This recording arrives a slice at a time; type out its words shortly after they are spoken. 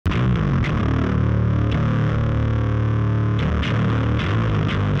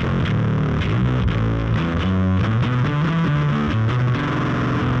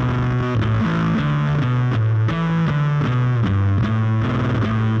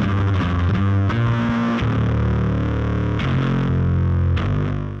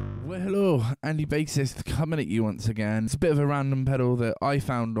Andy Bassist coming at you once again. It's a bit of a random pedal that I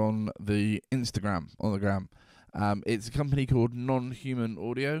found on the Instagram, on the gram. It's a company called Non-Human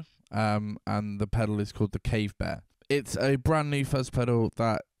Audio, and the pedal is called the Cave Bear. It's a brand new fuzz pedal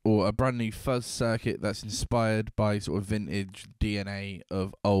or a brand new fuzz circuit that's inspired by sort of vintage DNA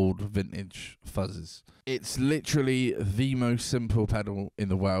of old vintage fuzzes. It's literally the most simple pedal in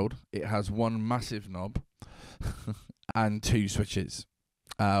the world. It has one massive knob and two switches.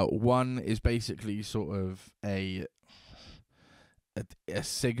 One is basically sort of a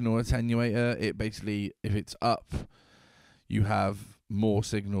signal attenuator. It basically, if it's up, you have more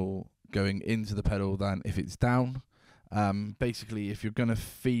signal going into the pedal than if it's down. Basically, if you're going to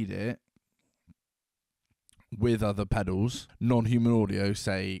feed it with other pedals, Non-Human Audio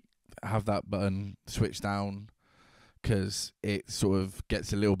say have that button switched down because it sort of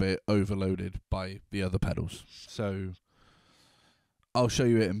gets a little bit overloaded by the other pedals. So I'll show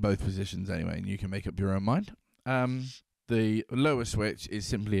you it in both positions anyway, and you can make up your own mind. The lower switch is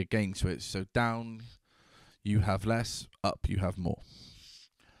simply a gain switch. So down, you have less. Up, you have more.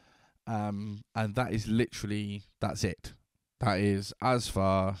 And that is literally, that's it. That is as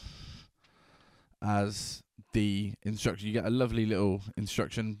far as the instruction. You get a lovely little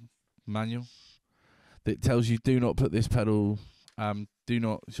instruction manual that tells you do not put this pedal, do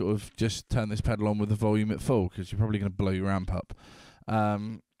not sort of just turn this pedal on with the volume at full because you're probably going to blow your amp up.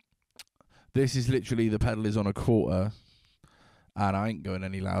 This is literally, the pedal is on a quarter, and I ain't going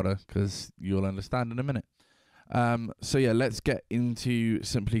any louder because you'll understand in a minute. So yeah, let's get into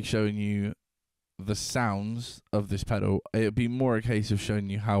simply showing you the sounds of this pedal. It'll be more a case of showing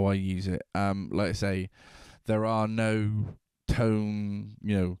you how I use it. Like I say, there are no tone,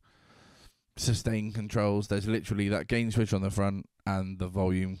 sustain controls. There's literally that gain switch on the front and the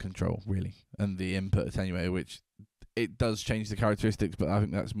volume control, really, and the input attenuator, which it does change the characteristics, but I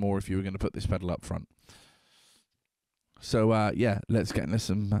think that's more if you were going to put this pedal up front. So yeah, let's get into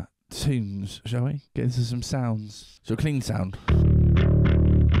some tunes, shall we? Get into some sounds. So clean sound.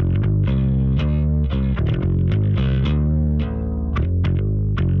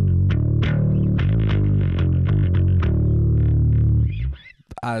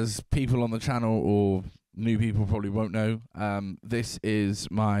 As people on the channel or new people probably won't know, this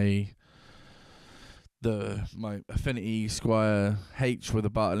is my Affinity Squire H with a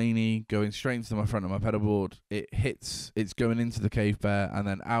Bartolini going straight into my front of my pedal board. It's going into the Cave Bear, and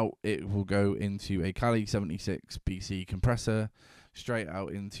then out it will go into a Cali 76 BC compressor, straight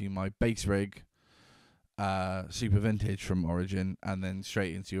out into my bass rig, super vintage from Origin, and then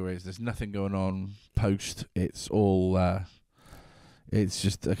straight into your ears. There's nothing going on post. It's all it's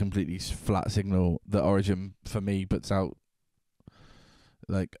just a completely flat signal that Origin for me puts out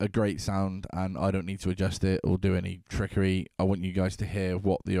like a great sound, and I don't need to adjust it or do any trickery. I want you guys to hear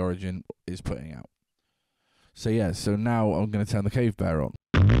what the Origin is putting out. So yeah, so now I'm going to turn the Cave Bear on.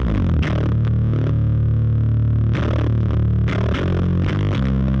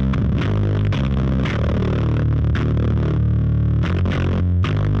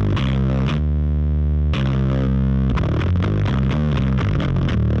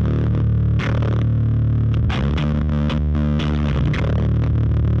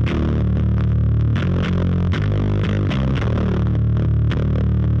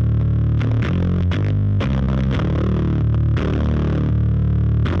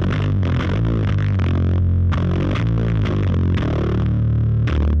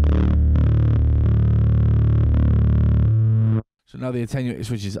 Now the attenuator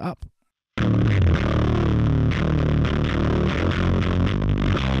switches up.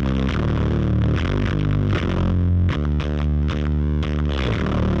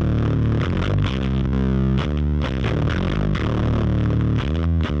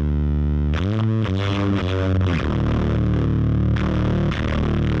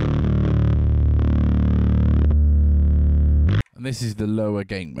 And this is the lower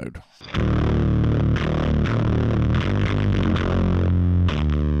gain mode.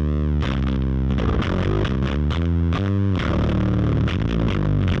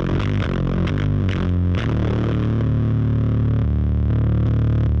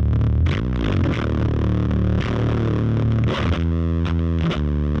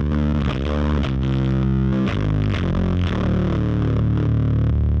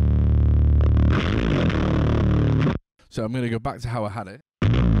 So I'm going to go back to how I had it.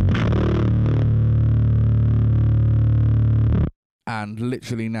 And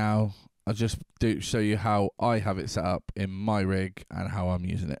literally now, I'll just show you how I have it set up in my rig and how I'm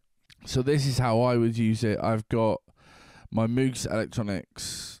using it. So this is how I would use it. I've got my Moog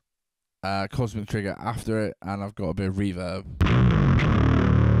Electronics Cosmic Trigger after it, and I've got a bit of reverb.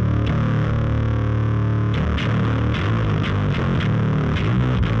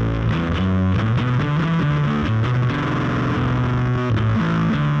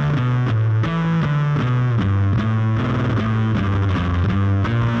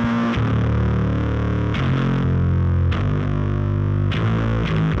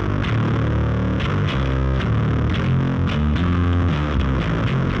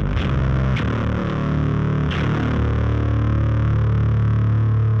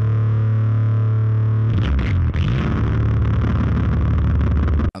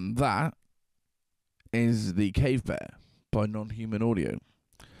 that is the Cave Bear by Non-Human Audio.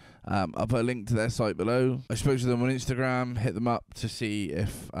 I'll put a link to their site below. I spoke to them on Instagram, hit them up to see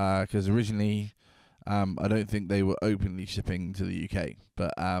if, because originally I don't think they were openly shipping to the UK,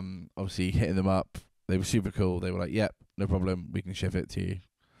 but obviously hitting them up, they were super cool. They were like, yep, no problem, we can ship it to you.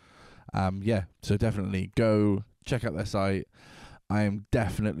 Yeah, so definitely go check out their site. I am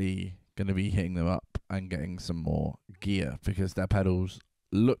definitely going to be hitting them up and getting some more gear because their pedals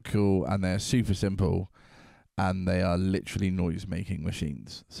look cool and they're super simple and they are literally noise making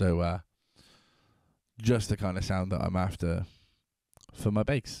machines. So just the kind of sound that I'm after for my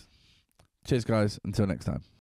bass. Cheers guys, until next time.